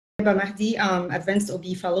Heba Mahdy, Advanced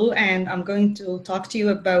OB Fellow, and I'm going to talk to you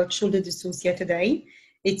about shoulder dystocia today.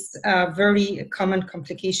 It's a very common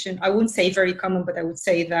complication. I wouldn't say very common, but I would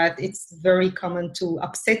say that it's very common to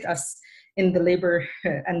upset us in the labor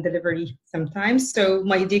and delivery sometimes. So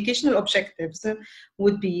my educational objectives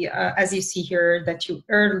would be, as you see here, that you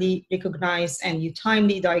early recognize and you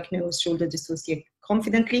timely diagnose shoulder dystocia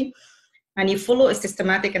confidently, and you follow a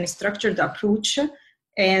systematic and structured approach.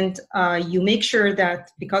 And you make sure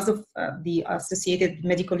that because of the associated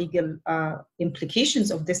medico-legal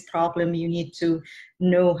implications of this problem, you need to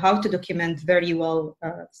know how to document very well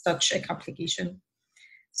such a complication.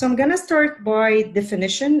 So I'm going to start by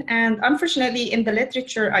definition. And unfortunately, in the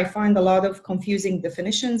literature, I find a lot of confusing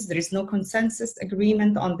definitions. There is no consensus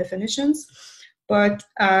agreement on definitions. But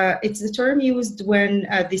it's the term used when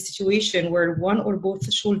the situation where one or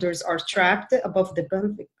both shoulders are trapped above the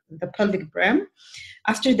pelvic brim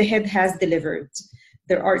after the head has delivered.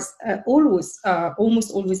 There are almost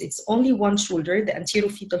always, it's only one shoulder, the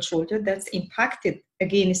anterofetal shoulder, that's impacted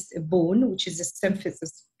against a bone, which is a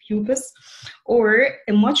symphysis pubis, or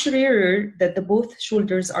a much rarer that the both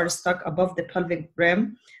shoulders are stuck above the pelvic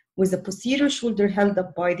brim with the posterior shoulder held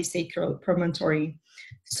up by the sacral promontory.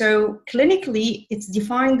 So clinically, it's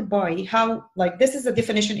defined by how, like this is a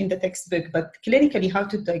definition in the textbook, but clinically how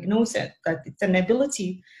to diagnose it, that it's an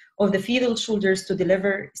ability of the fetal shoulders to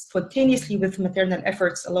deliver spontaneously with maternal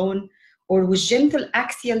efforts alone or with gentle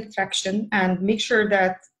axial traction, and make sure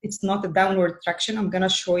that it's not a downward traction. I'm gonna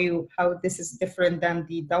show you how this is different than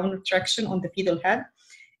the downward traction on the fetal head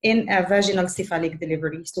in a vaginal cephalic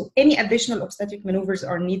delivery. So any additional obstetric maneuvers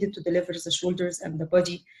are needed to deliver the shoulders and the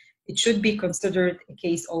body. It should be considered a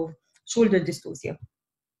case of shoulder dystocia.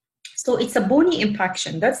 So it's a bony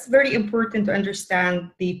impaction. That's very important to understand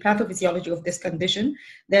the pathophysiology of this condition,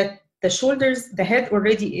 that the shoulders, the head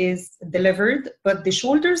already is delivered, but the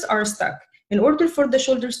shoulders are stuck. In order for the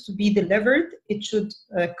shoulders to be delivered, it should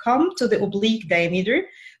come to the oblique diameter.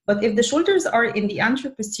 But if the shoulders are in the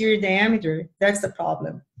anteroposterior diameter, that's the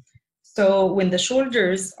problem. So when the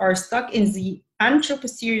shoulders are stuck in the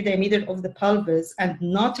anteroposterior diameter of the pelvis and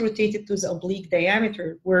not rotated to the oblique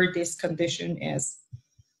diameter where this condition is.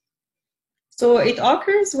 So it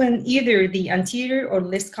occurs when either the anterior or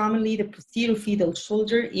less commonly the posterior fetal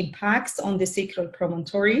shoulder impacts on the sacral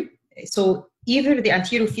promontory. So either the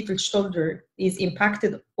anterior fetal shoulder is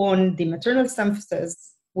impacted on the maternal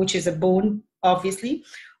symphysis, which is a bone, obviously,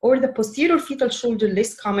 or the posterior fetal shoulder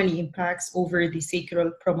less commonly impacts over the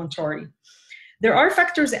sacral promontory. There are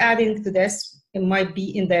factors adding to this. It might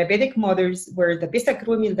be in diabetic mothers where the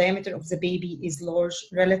bisacromial diameter of the baby is large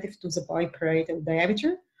relative to the biparietal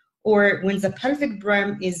diameter, or when the pelvic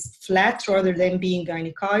brim is flat rather than being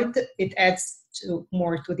gynecoid, it adds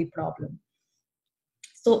more to the problem.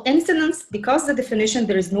 So incidence, because the definition,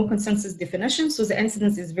 there is no consensus definition, so the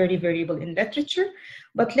incidence is very variable in literature,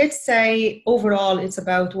 but let's say overall it's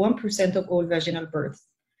about 1% of all vaginal births.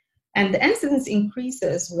 And the incidence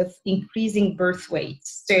increases with increasing birth weight.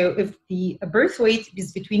 So if the birth weight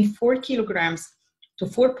is between 4 kilograms to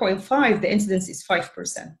 4.5, the incidence is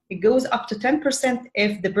 5%. It goes up to 10%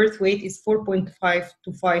 if the birth weight is 4.5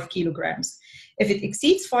 to 5 kilograms. If it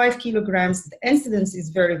exceeds 5 kilograms, the incidence is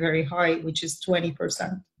very, very high, which is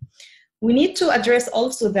 20%. We need to address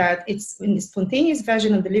also that it's in spontaneous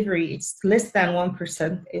vaginal delivery, it's less than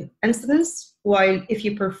 1% incidence, while if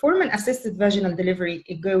you perform an assisted vaginal delivery,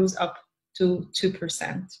 it goes up to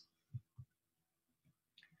 2%.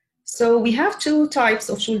 So we have two types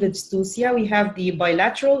of shoulder dystocia. We have the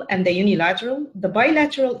bilateral and the unilateral. The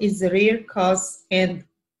bilateral is the rare cause, and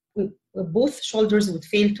both shoulders would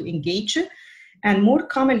fail to engage. And more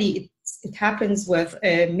commonly, it happens with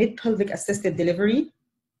a mid-pelvic assisted delivery.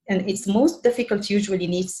 And it's most difficult, usually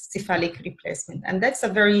needs cephalic replacement. And that's a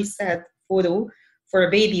very sad photo for a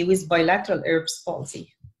baby with bilateral Erb's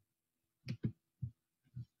palsy.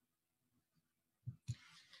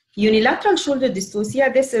 Unilateral shoulder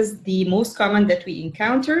dystocia, this is the most common that we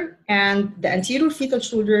encounter, and the anterior fetal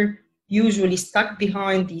shoulder usually stuck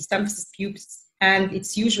behind the symphysis pubis, and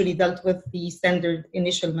it's usually dealt with the standard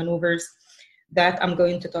initial maneuvers that I'm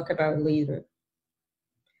going to talk about later.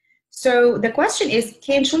 So the question is,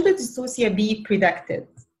 can shoulder dystocia be predicted?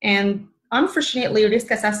 And unfortunately,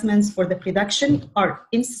 risk assessments for the prediction are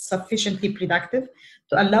insufficiently predictive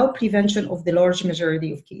to allow prevention of the large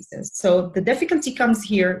majority of cases. So the difficulty comes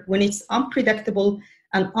here when it's unpredictable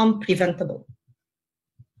and unpreventable.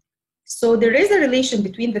 So there is a relation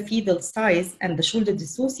between the fetal size and the shoulder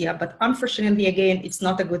dystocia, but unfortunately, again, it's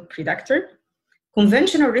not a good predictor.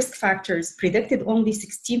 Conventional risk factors predicted only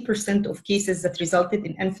 16% of cases that resulted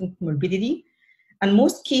in infant morbidity, And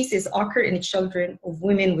most cases occur in children of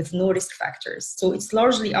women with no risk factors. So it's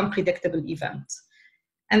largely unpredictable event.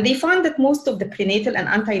 And they found that most of the prenatal and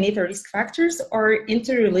antenatal risk factors are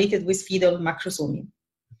interrelated with fetal macrosomia.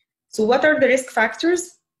 So what are the risk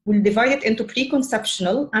factors? We'll divide it into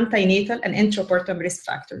preconceptional, antenatal, and intrapartum risk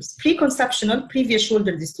factors. Preconceptional, previous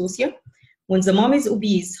shoulder dystocia. When the mom is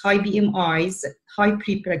obese, high BMIs, high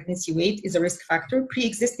pre-pregnancy weight is a risk factor.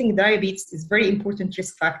 Pre-existing diabetes is a very important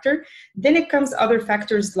risk factor. Then it comes other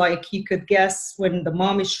factors like you could guess when the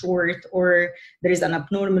mom is short, or there is an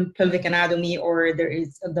abnormal pelvic anatomy, or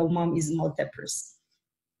the mom is multiparous.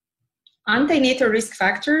 Antenatal risk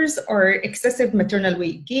factors are excessive maternal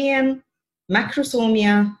weight gain,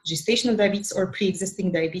 macrosomia, gestational diabetes or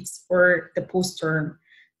pre-existing diabetes, or the post-term.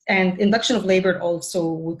 And induction of labor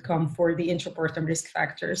also would come for the intrapartum risk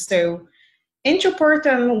factors. So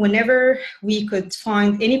intrapartum, whenever we could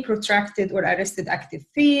find any protracted or arrested active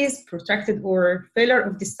phase, protracted or failure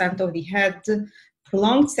of descent of the head,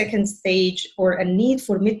 prolonged second stage, or a need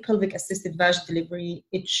for mid-pelvic assisted vaginal delivery,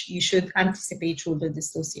 you should anticipate shoulder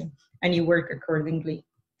dystocia and you work accordingly.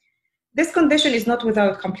 This condition is not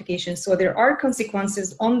without complications, so there are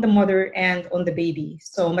consequences on the mother and on the baby.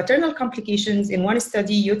 So maternal complications, in one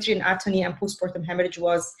study, uterine atony and postpartum hemorrhage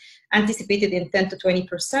was anticipated in 10 to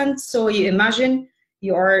 20%. So you imagine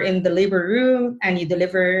you are in the labor room and you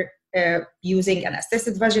deliver using an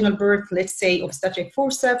assisted vaginal birth, let's say obstetric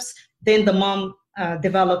forceps, then the mom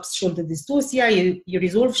develops shoulder dystocia, you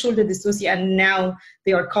resolve shoulder dystocia, and now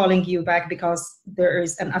they are calling you back because there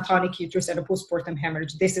is an atonic uterus and a postpartum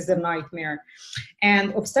hemorrhage. This is a nightmare.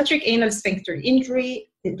 And obstetric anal sphincter injury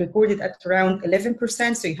is recorded at around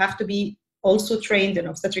 11%, so you have to be also trained in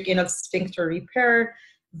obstetric anal sphincter repair.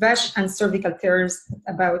 Vag and cervical tears,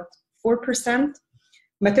 about 4%.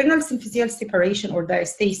 Maternal symphyseal separation or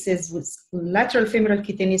diastasis with lateral femoral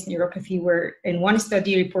cutaneous neuropathy were in one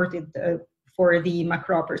study reported for the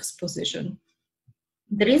McRoberts position.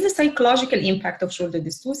 There is a psychological impact of shoulder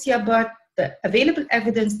dystocia, but the available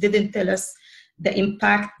evidence didn't tell us the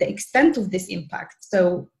impact, the extent of this impact.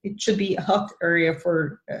 So it should be a hot area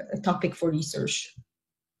for a topic for research.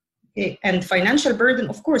 Okay. And financial burden,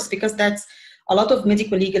 of course, because that's a lot of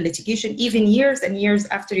medical legal litigation, even years and years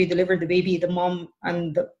after you deliver the baby, the mom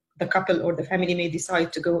and the couple or the family may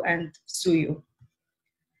decide to go and sue you.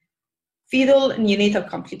 Fetal neonatal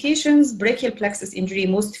complications, brachial plexus injury,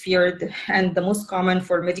 most feared and the most common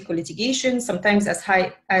for medical litigation, sometimes as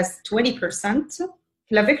high as 20%.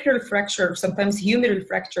 Clavicular fracture, sometimes humeral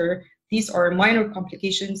fracture, these are minor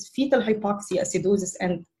complications. Fetal hypoxia, acidosis,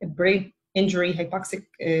 and brain injury, hypoxic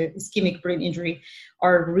ischemic brain injury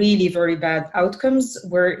are really very bad outcomes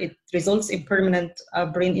where it results in permanent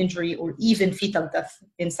brain injury or even fetal death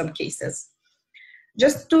in some cases.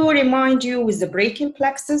 Just to remind you, with the brachial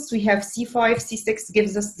plexus, we have C5, C6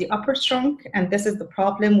 gives us the upper trunk, and this is the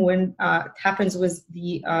problem when it happens with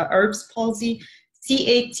the Erb's palsy.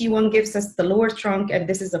 C8, T1 gives us the lower trunk, and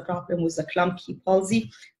this is the problem with the clumpy palsy.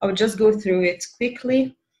 I will just go through it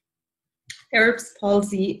quickly. Erb's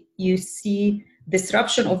palsy, you see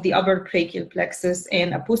disruption of the upper brachial plexus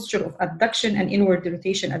and a posture of adduction and inward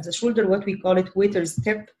rotation at the shoulder, what we call it waiter's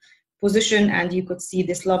tip position, and you could see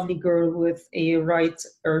this lovely girl with a right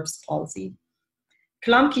Erb's palsy.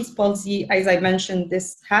 Klumpke's palsy, as I mentioned,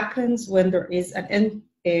 this happens when there is an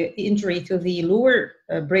injury to the lower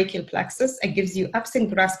brachial plexus. It gives you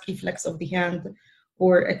absent grasp reflex of the hand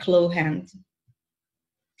or a claw hand.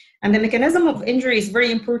 And the mechanism of injury is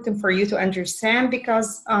very important for you to understand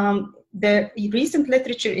because the recent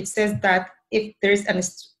literature, it says that if there is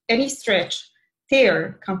any stretch,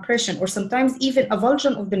 tear, compression, or sometimes even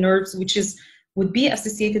avulsion of the nerves, which would be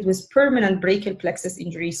associated with permanent brachial plexus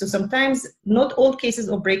injury. So sometimes not all cases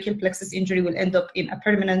of brachial plexus injury will end up in a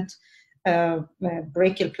permanent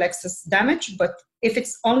brachial plexus damage, but if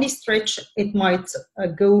it's only stretch, it might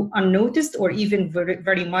go unnoticed or even very,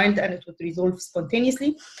 very mild, and it would resolve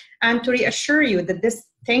spontaneously. And to reassure you that this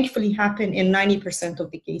thankfully happened in 90%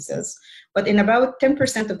 of the cases, but in about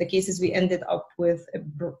 10% of the cases, we ended up with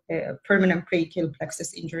a permanent brachial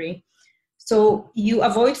plexus injury. So you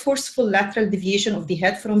avoid forceful lateral deviation of the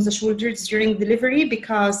head from the shoulders during delivery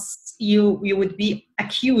because you would be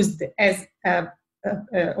accused as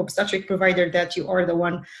obstetric provider that you are the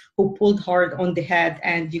one who pulled hard on the head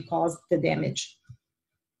and you caused the damage.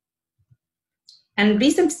 And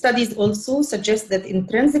recent studies also suggest that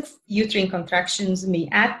intrinsic uterine contractions may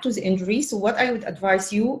add to the injury. So what I would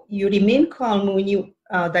advise you, you remain calm when you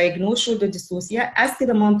diagnose shoulder dystocia. Ask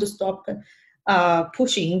the mom to stop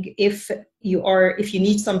pushing if you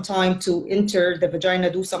need some time to enter the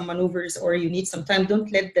vagina, do some maneuvers, or you need some time.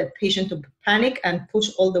 Don't let the patient panic and push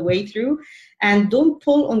all the way through. And don't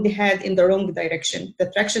pull on the head in the wrong direction.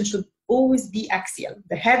 The traction should always be axial.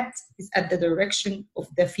 The head is at the direction of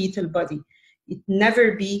the fetal body. It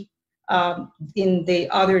never be in the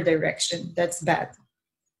other direction. That's bad.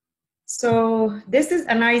 So this is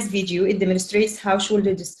a nice video. It demonstrates how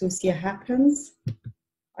shoulder dystocia happens.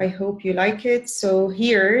 I hope you like it. So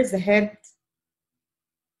here is the head,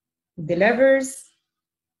 the levers,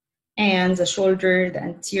 and the shoulder, the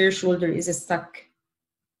anterior shoulder is stuck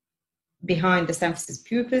behind the symphysis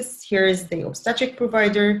pubis. Here is the obstetric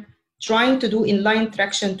provider trying to do inline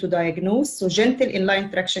traction to diagnose. So gentle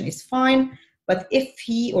inline traction is fine, but if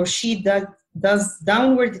he or she does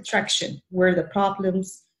downward traction where the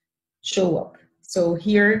problems show up. So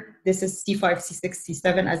here, this is C5, C6,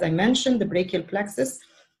 C7, as I mentioned, the brachial plexus.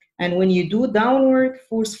 And when you do downward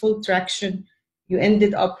forceful traction, you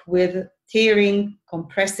ended up with tearing,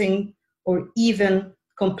 compressing, or even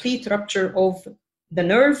complete rupture of the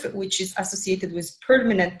nerve, which is associated with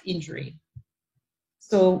permanent injury.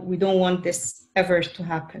 So we don't want this ever to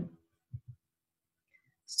happen.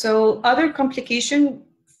 So other complication,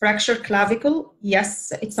 fracture clavicle,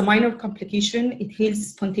 yes, it's a minor complication. It heals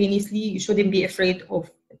spontaneously. You shouldn't be afraid of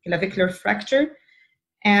clavicular fracture.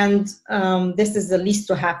 And this is the least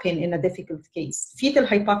to happen in a difficult case. Fetal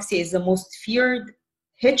hypoxia is the most feared.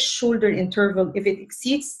 Head shoulder interval, if it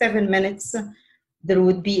exceeds 7 minutes, there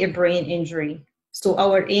would be a brain injury. So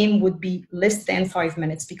our aim would be less than 5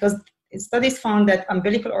 minutes, because studies found that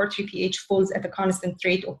umbilical artery pH falls at a constant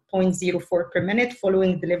rate of 0.04 per minute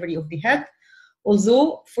following delivery of the head.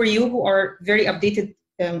 Although for you who are very updated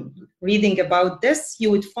reading about this,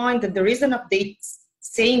 you would find that there is an update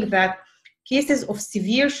saying that cases of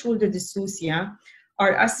severe shoulder dystocia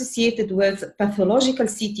are associated with pathological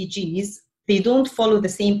CTGs. They don't follow the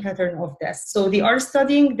same pattern of death. So they are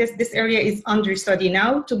studying this. This area is under study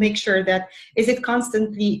now to make sure that is it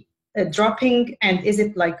constantly dropping, and is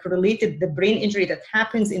it like related, the brain injury that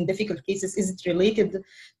happens in difficult cases, is it related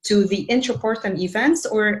to the intrapartum events,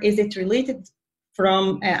 or is it related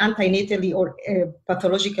from antenatally or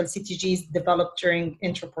pathological CTGs developed during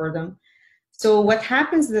intrapartum? So what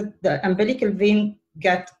happens is that the umbilical vein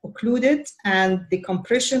get occluded, and the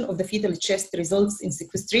compression of the fetal chest results in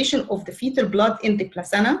sequestration of the fetal blood in the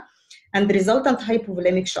placenta and the resultant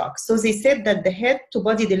hypovolemic shock. So they said that the head to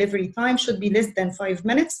body delivery time should be less than 5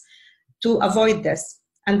 minutes to avoid this.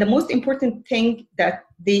 And the most important thing that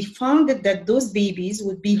they found that those babies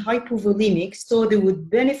would be hypovolemic, so they would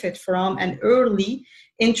benefit from an early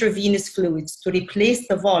intravenous fluids to replace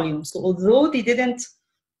the volume. So although they didn't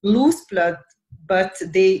lose blood, but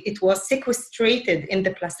it was sequestrated in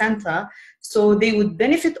the placenta, so they would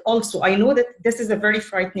benefit also. I know that this is a very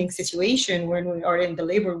frightening situation when we are in the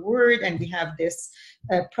labor ward and we have this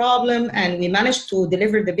problem and we manage to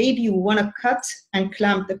deliver the baby. We want to cut and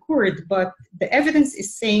clamp the cord, but the evidence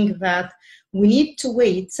is saying that we need to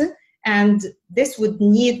wait, and this would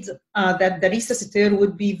need that the resuscitator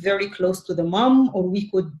would be very close to the mom, or we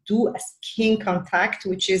could do a skin contact,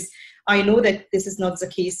 which is, I know that this is not the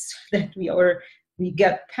case, that we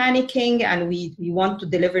get panicking and we want to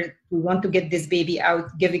deliver, we want to get this baby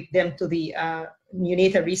out, giving them to the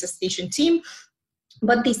neonatal resuscitation team.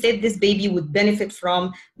 But they said this baby would benefit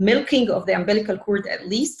from milking of the umbilical cord at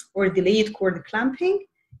least, or delayed cord clamping,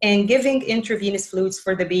 and giving intravenous fluids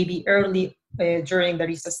for the baby early during the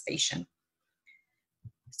resuscitation.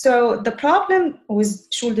 So the problem with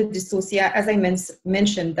shoulder dystocia, as I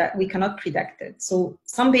mentioned, that we cannot predict it. So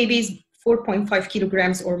some babies, 4.5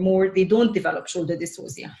 kilograms or more, they don't develop shoulder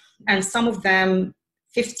dystocia. And some of them,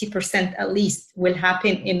 50% at least, will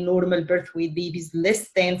happen in normal birth weight babies, less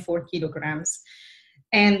than 4 kilograms.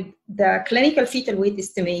 And the clinical fetal weight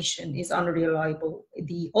estimation is unreliable.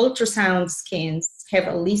 The ultrasound scans have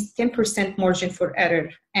at least 10% margin for error,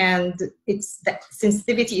 and the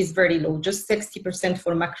sensitivity is very low, just 60%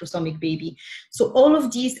 for macrosomic baby. So all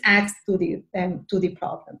of these adds to the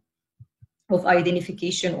problem of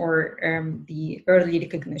identification or the early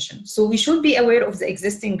recognition. So we should be aware of the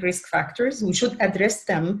existing risk factors. We should address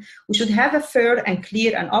them. We should have a fair and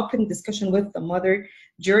clear and open discussion with the mother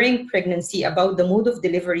during pregnancy about the mode of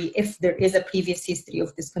delivery if there is a previous history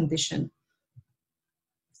of this condition.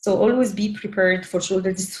 So always be prepared for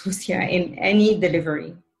shoulder dystocia in any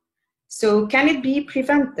delivery. So can it be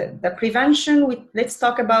prevented? The prevention, let's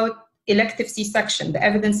talk about elective C-section. The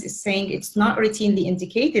evidence is saying it's not routinely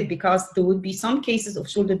indicated, because there would be some cases of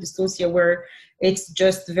shoulder dystocia where it's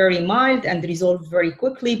just very mild and resolved very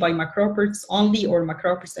quickly by macroports only, or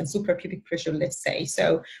macroports and suprapubic pressure, let's say.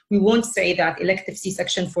 So we won't say that elective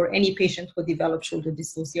C-section for any patient who develops shoulder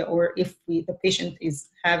dystocia, or if the patient is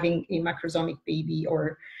having a macrosomic baby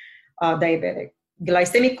or diabetic.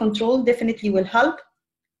 Glycemic control definitely will help.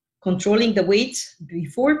 Controlling the weight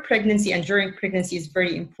before pregnancy and during pregnancy is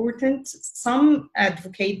very important. Some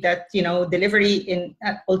advocate that, delivery in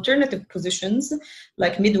alternative positions,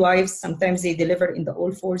 like midwives, sometimes they deliver in the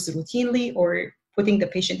all fours routinely, or putting the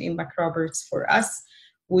patient in McRoberts for us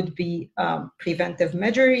would be preventive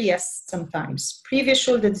measure. Yes, sometimes. Previous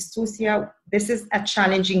shoulder dystocia, this is a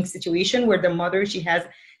challenging situation where the mother, she has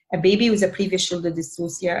a baby with a previous shoulder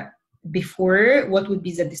dystocia before. What would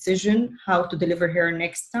be the decision how to deliver her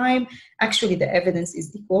next time? Actually, the evidence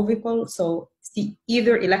is equivocal. So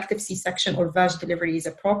either elective C-section or VAG delivery is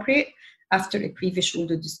appropriate after a previous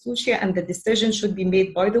shoulder dystocia, and the decision should be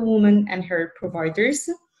made by the woman and her providers.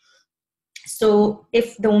 So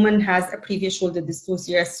if the woman has a previous shoulder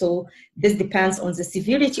dystocia, so this depends on the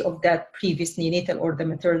severity of that previous neonatal or the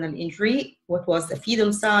maternal injury. What was the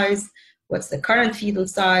fetal size? What's the current fetal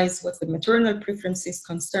size? What's the maternal preferences,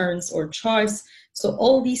 concerns, or choice? So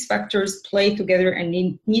all these factors play together and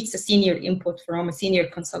needs a senior input from a senior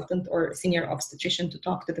consultant or a senior obstetrician to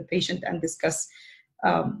talk to the patient and discuss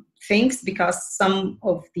things, because some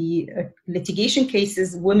of the litigation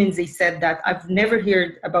cases, women, they said that I've never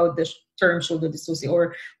heard about the term shoulder dystocia,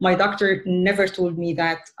 or my doctor never told me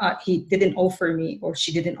that, he didn't offer me or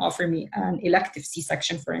she didn't offer me an elective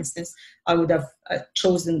C-section, for instance, I would have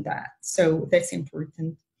chosen that. So that's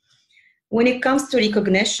important. When it comes to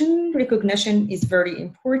recognition is very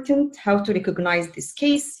important. How to recognize this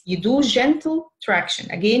case? You do gentle traction.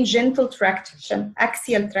 Again, gentle traction,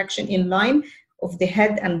 axial traction in line of the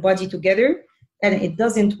head and body together, and it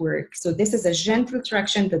doesn't work. So this is a gentle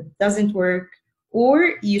traction that doesn't work.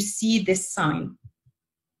 Or you see this sign,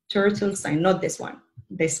 turtle sign, not this one,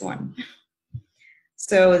 this one.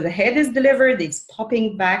 So the head is delivered, it's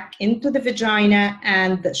popping back into the vagina,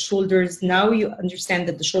 and the shoulders, now you understand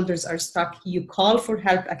that the shoulders are stuck. You call for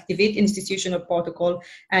help, activate institutional protocol,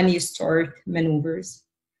 and you start maneuvers.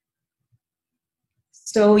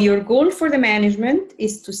 So your goal for the management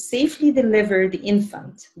is to safely deliver the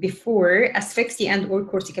infant before asphyxia and or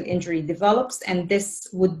cortical injury develops, and this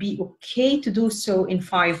would be okay to do so in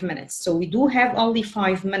 5 minutes. So we do have only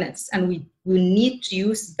 5 minutes, and we need to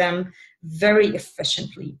use them very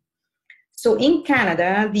efficiently. So in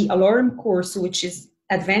Canada, the ALARM course, which is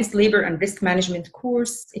Advanced Labor and Risk Management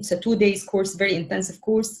course, it's a 2-day course, very intensive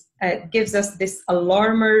course, gives us this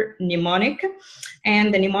alarmer mnemonic.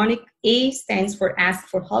 And the mnemonic, A stands for ask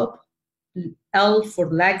for help, L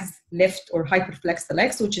for legs, lift or hyperflex the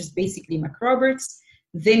legs, which is basically McRoberts.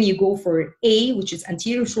 Then you go for A, which is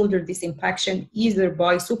anterior shoulder disimpaction, either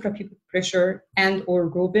by suprapubic pressure and or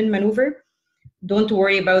Grobin maneuver. Don't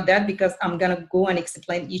worry about that, because I'm gonna go and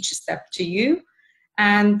explain each step to you.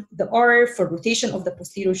 And the R for rotation of the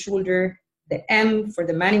posterior shoulder, the M for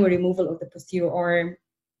the manual removal of the posterior arm.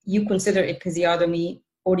 You consider episiotomy,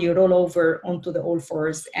 or you roll over onto the all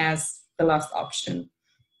fours as the last option.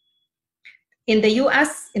 In the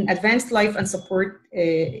US, in Advanced Life Support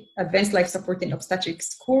in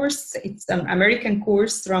Obstetrics course, it's an American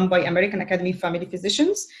course run by American Academy of Family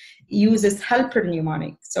Physicians, uses helper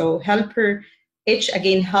mnemonic. So helper, H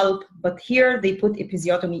again, help, but here they put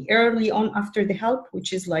episiotomy early on after the help,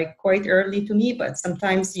 which is like quite early to me, but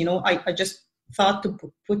sometimes, I just thought to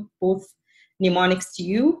put both mnemonics to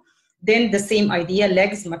you. Then the same idea,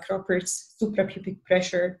 legs, McRoberts, suprapubic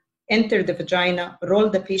pressure, enter the vagina, roll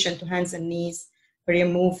the patient to hands and knees,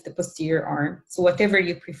 remove the posterior arm. So whatever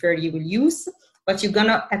you prefer, you will use, but you're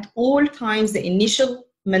gonna, at all times, the initial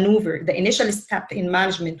maneuver, the initial step in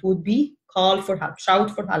management would be call for help,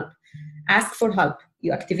 shout for help, ask for help.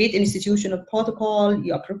 You activate institutional protocol,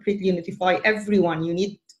 you appropriately notify everyone. You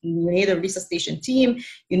need a resuscitation team,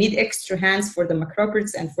 you need extra hands for the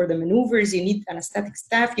McRoberts and for the maneuvers, you need anesthetic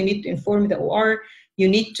staff, you need to inform the OR, you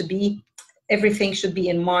need to be, everything should be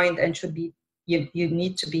in mind and should be, you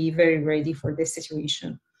need to be very ready for this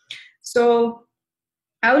situation. So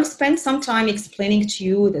I will spend some time explaining to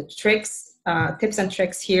you the tricks, tips and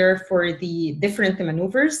tricks here for the different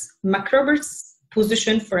maneuvers. McRoberts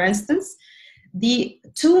position, for instance, the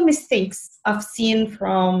two mistakes I've seen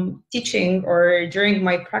from teaching or during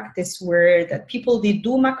my practice were that people, they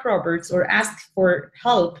do McRoberts or ask for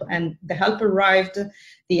help, and the help arrived,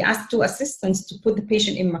 they asked two assistants to put the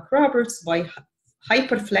patient in McRoberts by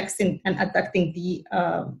hyperflexing and abducting the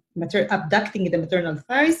maternal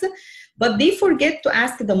thighs, but they forget to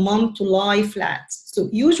ask the mom to lie flat. So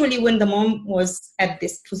usually when the mom was at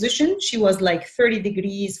this position, she was like 30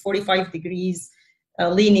 degrees, 45 degrees,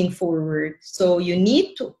 leaning forward. So you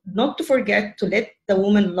need to not to forget to let the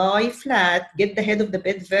woman lie flat, get the head of the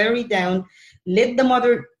bed very down, let the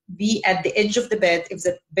mother be at the edge of the bed. If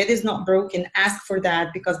the bed is not broken, ask for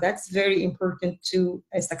that, because that's very important to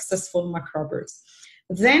a successful macrobirth.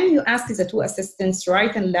 Then you ask the two assistants,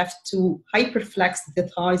 right and left, to hyperflex the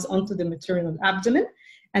thighs onto the maternal abdomen,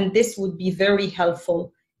 and this would be very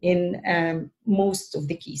helpful in most of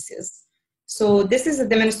the cases. So this is a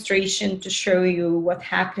demonstration to show you what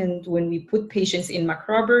happened when we put patients in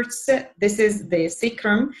macrobirths. This is the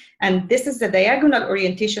sacrum, and this is the diagonal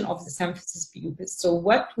orientation of the symphysis pubis. So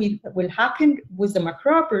what will happen with the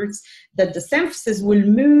macrobirths, that the symphysis will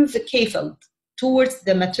move caefalt towards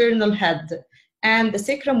the maternal head, and the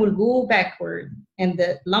sacrum will go backward, and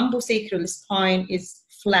the lumbosacral spine is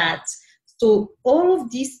flat. So all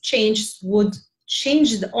of these changes would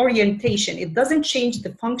change the orientation. It doesn't change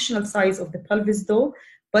the functional size of the pelvis though,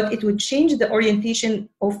 but it would change the orientation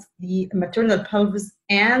of the maternal pelvis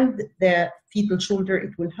and the fetal shoulder.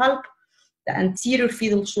 It will help the anterior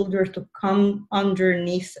fetal shoulder to come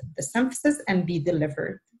underneath the symphysis and be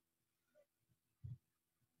delivered.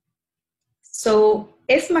 So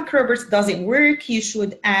if macrobirth doesn't work, you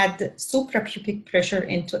should add suprapubic pressure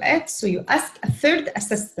into it. So you ask a third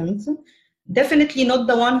assistant, definitely not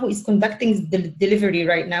the one who is conducting the delivery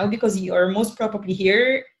right now, because you are most probably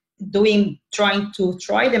here trying to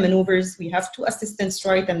try the maneuvers. We have two assistants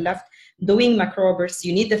right and left doing macrobirths.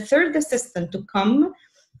 You need a third assistant to come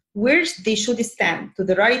where they should stand, to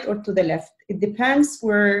the right or to the left. It depends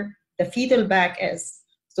where the fetal back is.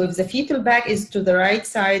 So if the fetal back is to the right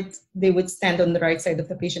side, they would stand on the right side of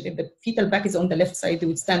the patient. If the fetal back is on the left side, they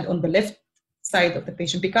would stand on the left side of the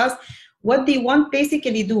patient, because what they want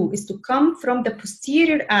basically do is to come from the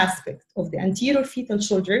posterior aspect of the anterior fetal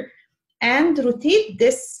shoulder and rotate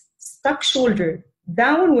this stuck shoulder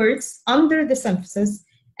downwards under the symphysis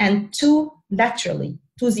and laterally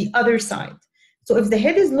to the other side. So if the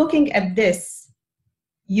head is looking at this,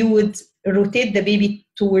 you would rotate the baby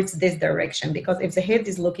towards this direction, because if the head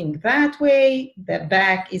is looking that way, the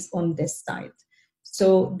back is on this side.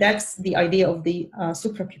 So that's the idea of the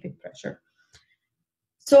suprapubic pressure.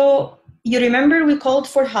 So you remember we called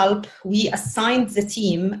for help, we assigned the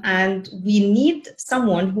team, and we need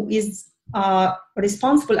someone who is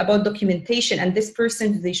responsible about documentation, and this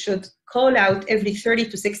person, they should call out every 30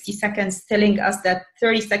 to 60 seconds telling us that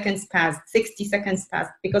 30 seconds passed, 60 seconds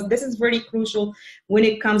passed, because this is very crucial when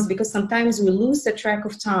it comes, because sometimes we lose the track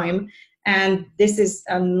of time, and this is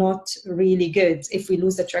not really good if we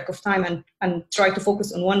lose the track of time and try to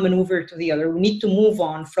focus on one maneuver to the other. We need to move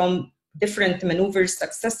on from different maneuvers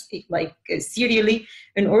successfully, like serially,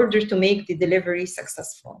 in order to make the delivery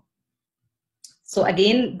successful. So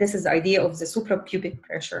again, this is the idea of the suprapubic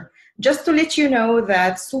pressure. Just to let you know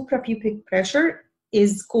that suprapubic pressure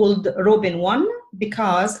is called Robin 1,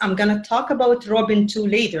 because I'm gonna talk about Robin 2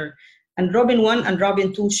 later. And Robin 1 and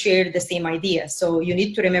Robin 2 share the same idea. So you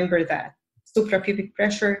need to remember that. Suprapubic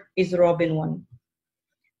pressure is Robin 1.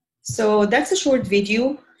 So that's a short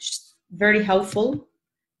video, very helpful,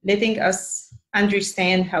 letting us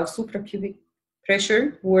understand how suprapubic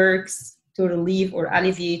pressure works to relieve or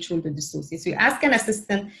alleviate shoulder dystocia. So you ask an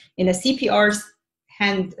assistant in a CPR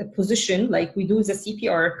hand position, like we do the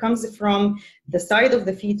CPR, comes from the side of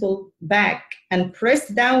the fetal back and press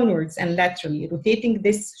downwards and laterally, rotating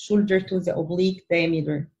this shoulder to the oblique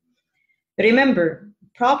diameter. Remember,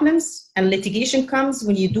 problems and litigation comes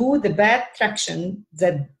when you do the bad traction,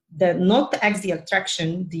 the not axial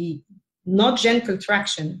traction, the not gentle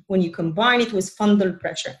traction, when you combine it with fundal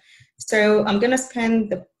pressure. So I'm gonna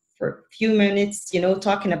spend for a few minutes,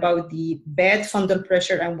 talking about the bad fundal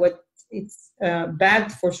pressure and what it's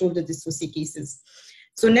bad for shoulder dystocia cases.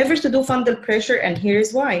 So never to do fundal pressure, and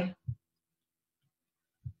here's why.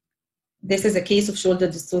 This is a case of shoulder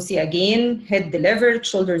dystocia again, head delivered,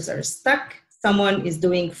 shoulders are stuck. Someone is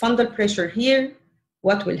doing fundal pressure here.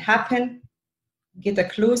 What will happen? Get a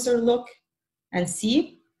closer look and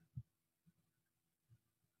see.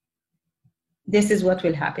 This is what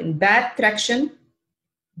will happen. Bad traction,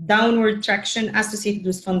 downward traction associated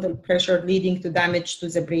with fundal pressure, leading to damage to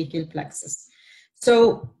the brachial plexus.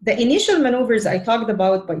 So the initial maneuvers I talked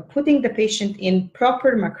about, by putting the patient in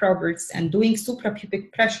proper macrobirths and doing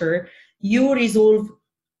suprapubic pressure, you resolve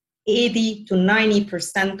 80 to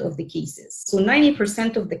 90% of the cases. So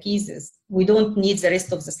 90% of the cases, we don't need the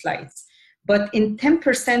rest of the slides. But in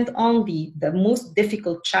 10% only, the most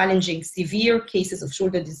difficult, challenging, severe cases of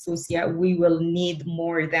shoulder dystocia, we will need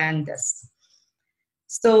more than this.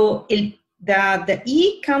 So the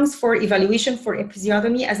E comes for evaluation for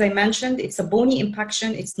episiotomy. As I mentioned, it's a bony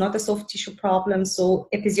impaction. It's not a soft tissue problem. So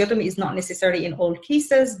episiotomy is not necessary in all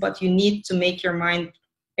cases, but you need to make your mind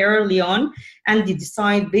early on, and you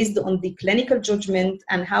decide based on the clinical judgment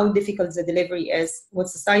and how difficult the delivery is,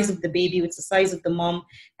 what's the size of the baby, what's the size of the mom,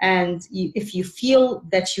 and if you feel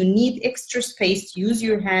that you need extra space, use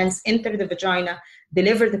your hands, enter the vagina,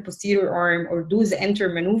 deliver the posterior arm, or do the enter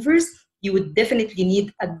maneuvers, you would definitely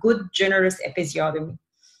need a good, generous episiotomy.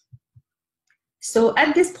 So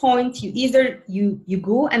at this point, you either you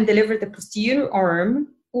go and deliver the posterior arm,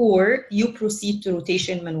 or you proceed to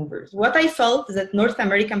rotation maneuvers. What I felt is that North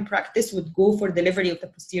American practice would go for delivery of the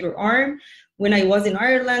posterior arm. When I was in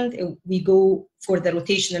Ireland, we go for the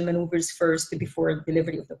rotational maneuvers first before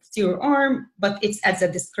delivery of the posterior arm, but it's at the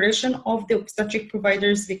discretion of the obstetric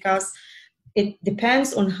providers, because it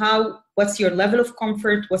depends on what's your level of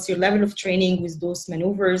comfort, what's your level of training with those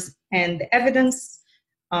maneuvers, and the evidence.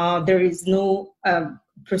 There is no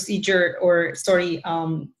procedure or,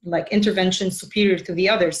 like intervention superior to the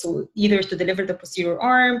other. So either to deliver the posterior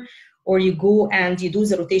arm, or you go and you do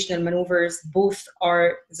the rotational maneuvers, both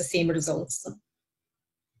are the same results.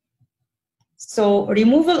 So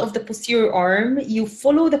removal of the posterior arm, you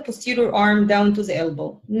follow the posterior arm down to the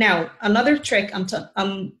elbow. Now, another trick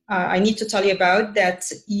I need to tell you about that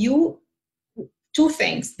two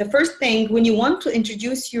things. The first thing, when you want to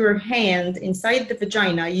introduce your hand inside the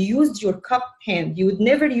vagina, you used your cup hand. You would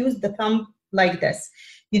never use the thumb like this.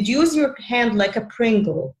 You'd use your hand like a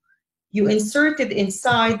Pringle. You insert it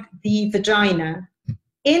inside the vagina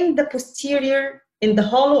in the posterior, in the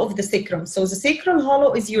hollow of the sacrum. So the sacral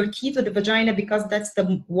hollow is your key to the vagina because that's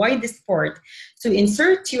the widest part. So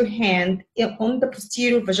insert your hand on the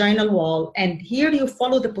posterior vaginal wall, and here you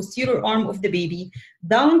follow the posterior arm of the baby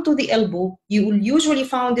down to the elbow. You will usually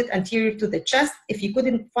find it anterior to the chest. If you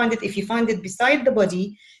couldn't find it, if you find it beside the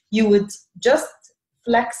body, you would just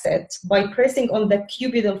flex it by pressing on the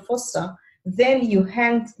cubital fossa. Then you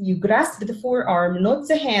grasp the forearm, not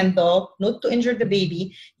the hand though, not to injure the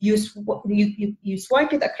baby. You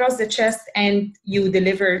swipe it across the chest and you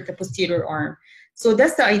deliver the posterior arm. So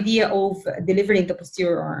that's the idea of delivering the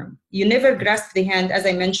posterior arm. You never grasp the hand, as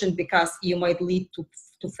I mentioned, because you might lead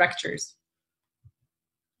to fractures.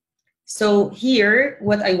 So here,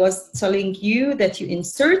 what I was telling you, that you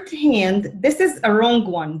insert hand, this is a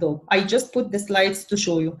wrong one though. I just put the slides to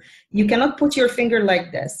show you. You cannot put your finger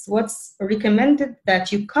like this. What's recommended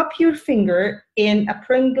that you cup your finger in a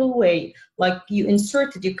Pringle way, like you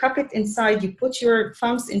insert it, you cup it inside, you put your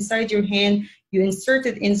thumbs inside your hand, you insert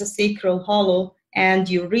it in the sacral hollow, and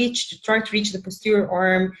you try to reach the posterior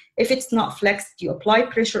arm. If it's not flexed, you apply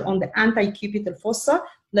pressure on the antecubital fossa.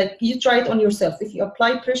 Like you try it on yourself. If you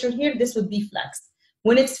apply pressure here, this would be flexed.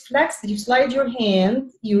 When it's flexed, you slide your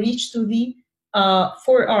hand, you reach to the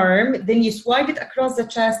forearm, then you swipe it across the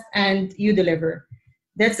chest and you deliver.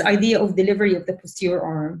 That's the idea of delivery of the posterior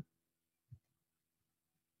arm.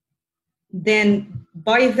 Then,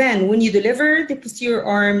 when you deliver the posterior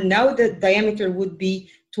arm, now the diameter would be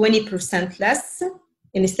 20% less.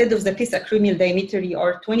 Instead of the pes acromial diameter, you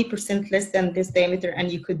are 20% less than this diameter,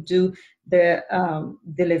 and you could do the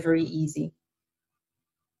delivery easy.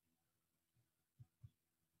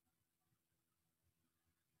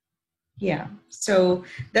 Yeah, so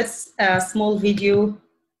that's a small video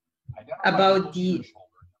about the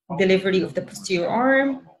delivery of the posterior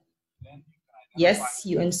arm. Yes,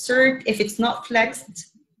 you insert. If it's not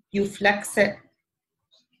flexed, you flex it.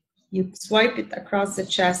 You swipe it across the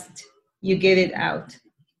chest. You get it out.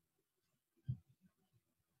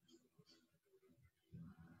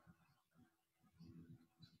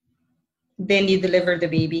 Then you deliver the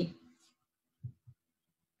baby.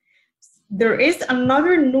 There is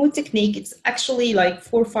another new technique. It's actually like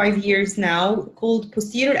 4 or 5 years now, called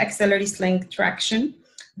posterior axillary sling traction.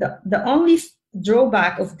 The only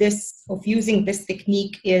drawback of using this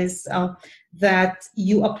technique is that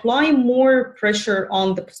you apply more pressure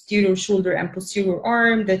on the posterior shoulder and posterior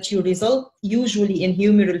arm, that you result usually in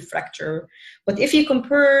humeral fracture. But if you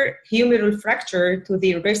compare humeral fracture to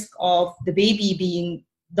the risk of the baby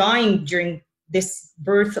dying during this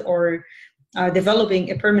birth or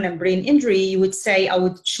developing a permanent brain injury, you would say, I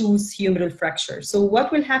would choose humeral fracture. So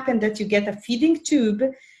what will happen that you get a feeding tube,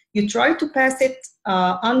 you try to pass it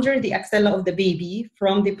under the axilla of the baby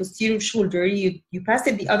from the posterior shoulder, you pass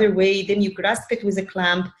it the other way, then you grasp it with a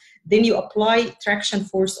clamp, then you apply traction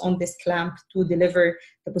force on this clamp to deliver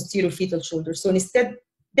the posterior fetal shoulder. So instead,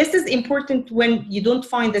 this is important when you don't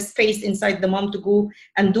find the space inside the mom to go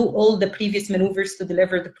and do all the previous maneuvers to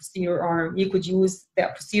deliver the posterior arm. You could use the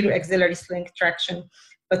posterior axillary sling traction,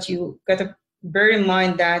 but you got to bear in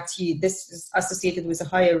mind that this is associated with a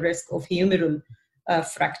higher risk of humeral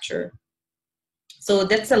fracture. So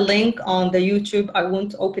that's a link on the YouTube. I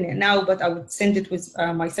won't open it now, but I would send it with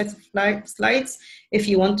my set of slides if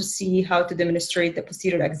you want to see how to demonstrate the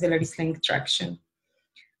posterior axillary sling traction.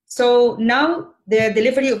 So now the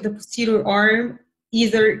delivery of the posterior arm,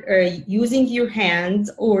 either using your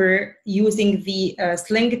hand or using the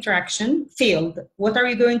sling traction, failed. What are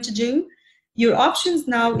you going to do? Your options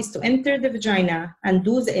now is to enter the vagina and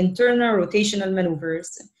do the internal rotational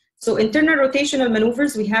maneuvers. So internal rotational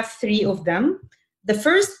maneuvers, we have 3 of them. The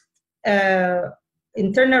first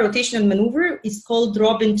internal rotational maneuver is called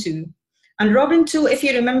Robin 2. And Robin 2, if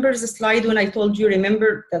you remember the slide when I told you,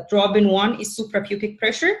 remember that Robin 1 is suprapubic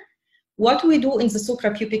pressure. What we do in the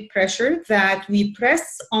suprapubic pressure, that we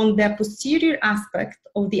press on the posterior aspect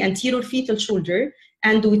of the anterior fetal shoulder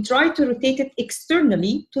and we try to rotate it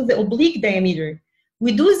externally to the oblique diameter.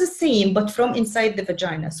 We do the same, but from inside the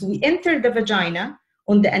vagina. So we enter the vagina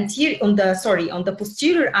on the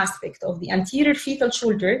posterior aspect of the anterior fetal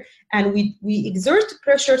shoulder, and we exert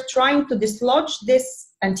pressure trying to dislodge this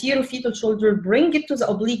anterior fetal shoulder, bring it to the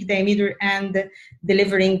oblique diameter, and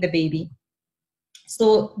delivering the baby.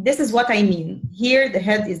 So this is what I mean. Here, the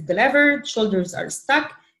head is delivered, shoulders are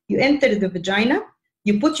stuck. You enter the vagina,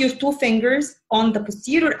 you put your 2 fingers on the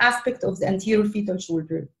posterior aspect of the anterior fetal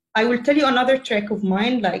shoulder. I will tell you another trick of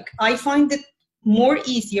mine, like I find it more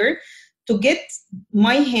easier to get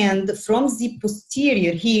my hand from the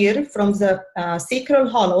posterior here, from the sacral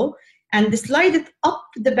hollow, and slide it up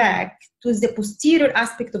the back to the posterior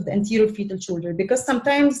aspect of the anterior fetal shoulder, because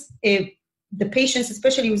sometimes the patients,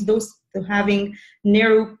 especially with those having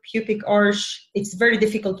narrow pubic arch, it's very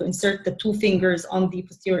difficult to insert the 2 fingers on the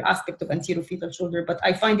posterior aspect of anterior fetal shoulder. But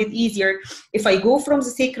I find it easier if I go from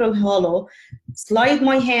the sacral hollow, slide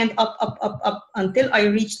my hand up, up, up, up until I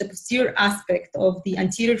reach the posterior aspect of the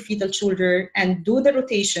anterior fetal shoulder and do the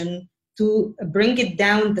rotation to bring it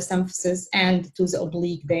down the symphysis and to the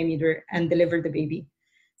oblique diameter and deliver the baby.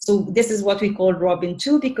 So this is what we call Robin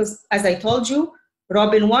 2, because as I told you,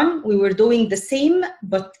 Robin 1, we were doing the same,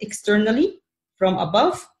 but externally from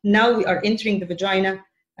above. Now we are entering the vagina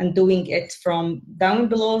and doing it from down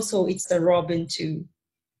below. So it's the Robin 2.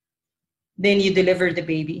 Then you deliver the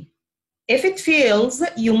baby. If it fails,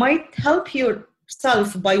 you might help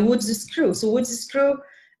yourself by Wood's screw. So Wood's screw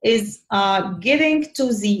is getting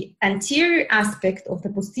to the anterior aspect of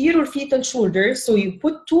the posterior fetal shoulder. So you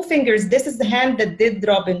put 2 fingers. This is the hand that did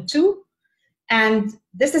Robin 2. And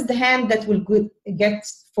this is the hand that will get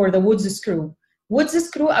for the Wood's screw. Wood's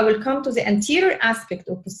screw, I will come to the anterior aspect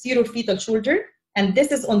of posterior fetal shoulder, and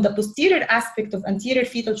this is on the posterior aspect of anterior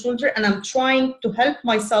fetal shoulder, and I'm trying to help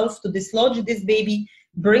myself to dislodge this baby,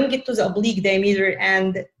 bring it to the oblique diameter,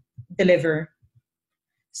 and deliver.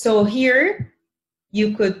 So here,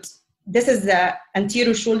 this is the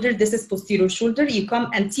anterior shoulder, this is posterior shoulder. You come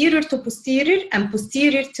anterior to posterior and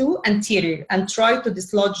posterior to anterior, and try to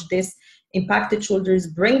dislodge this impacted shoulders,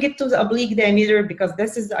 bring it to the oblique diameter, because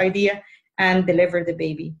this is the idea, and deliver the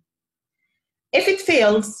baby. If it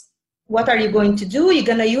fails, what are you going to do? You're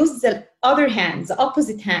going to use the other hand, the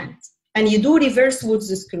opposite hand, and you do reverse Wood's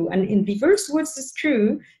screw. And in reverse Wood's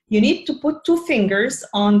screw, you need to put 2 fingers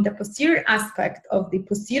on the posterior aspect of the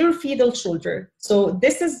posterior fetal shoulder. So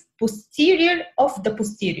this is posterior of the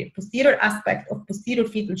posterior aspect of posterior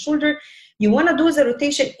fetal shoulder. You want to do the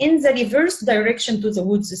rotation in the reverse direction to the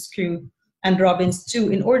Wood's screw and Robin's 2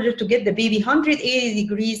 in order to get the baby 180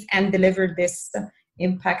 degrees and deliver this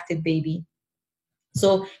impacted baby.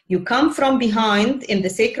 So you come from behind in the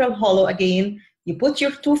sacral hollow again, you put your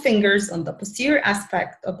 2 fingers on the posterior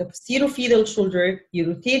aspect of the posterior fetal shoulder, you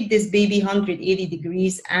rotate this baby 180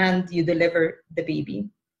 degrees and you deliver the baby.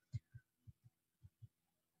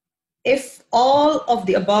 If all of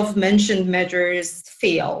the above mentioned measures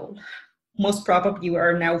fail, most probably you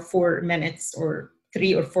are now 4 minutes or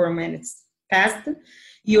 3 or 4 minutes past,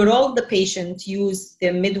 you roll the patient, use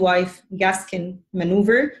the midwife Gaskin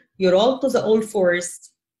maneuver, you roll to the all fours,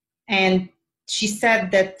 and she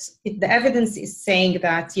said that the evidence is saying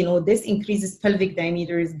that, you know, this increases pelvic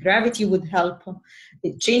diameters, gravity would help,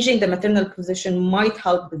 changing the maternal position might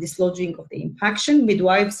help the dislodging of the impaction.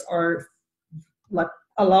 Midwives are like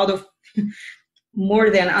a lot of more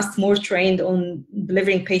than us, more trained on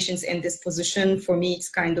delivering patients in this position. For me, it's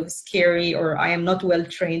kind of scary, or I am not well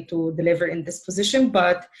trained to deliver in this position,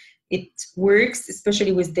 but it works,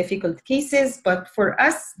 especially with difficult cases. But for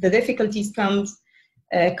us, the difficulties come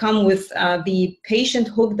with the patient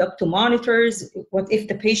hooked up to monitors. What if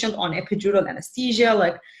the patient on epidural anesthesia?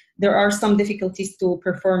 Like, there are some difficulties to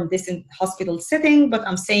perform this in hospital setting, but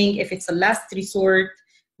I'm saying if it's a last resort,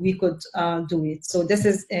 we could do it. So this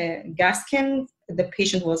is Gaskin. The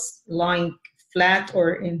patient was lying flat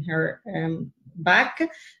or in her back.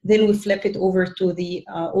 Then we flip it over to the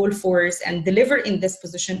all fours and deliver in this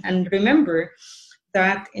position. And remember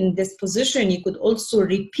that in this position, you could also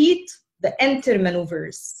repeat the enter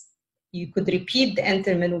maneuvers. You could repeat the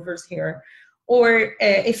enter maneuvers here. Or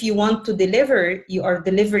if you want to deliver, you are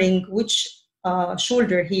delivering which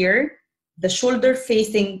shoulder here? The shoulder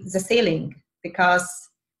facing the ceiling, because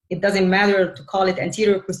it doesn't matter to call it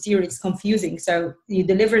anterior or posterior, it's confusing. So you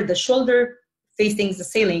deliver the shoulder facing the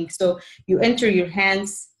ceiling. So you enter your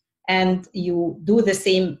hands and you do the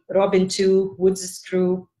same Robin 2 Woods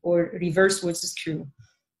screw or reverse Woods screw.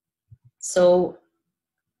 So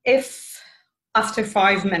if after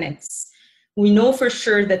 5 minutes, we know for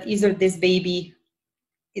sure that either this baby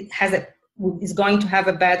is going to have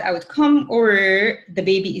a bad outcome or the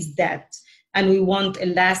baby is dead, and we want a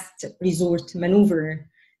last resort maneuver,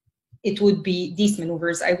 it would be these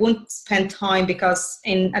maneuvers. I won't spend time because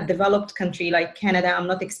in a developed country like Canada, I'm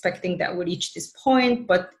not expecting that we'll reach this point,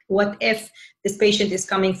 but what if this patient is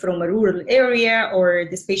coming from a rural area, or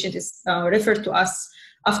this patient is referred to us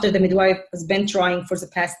after the midwife has been trying for the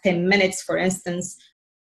past 10 minutes, for instance,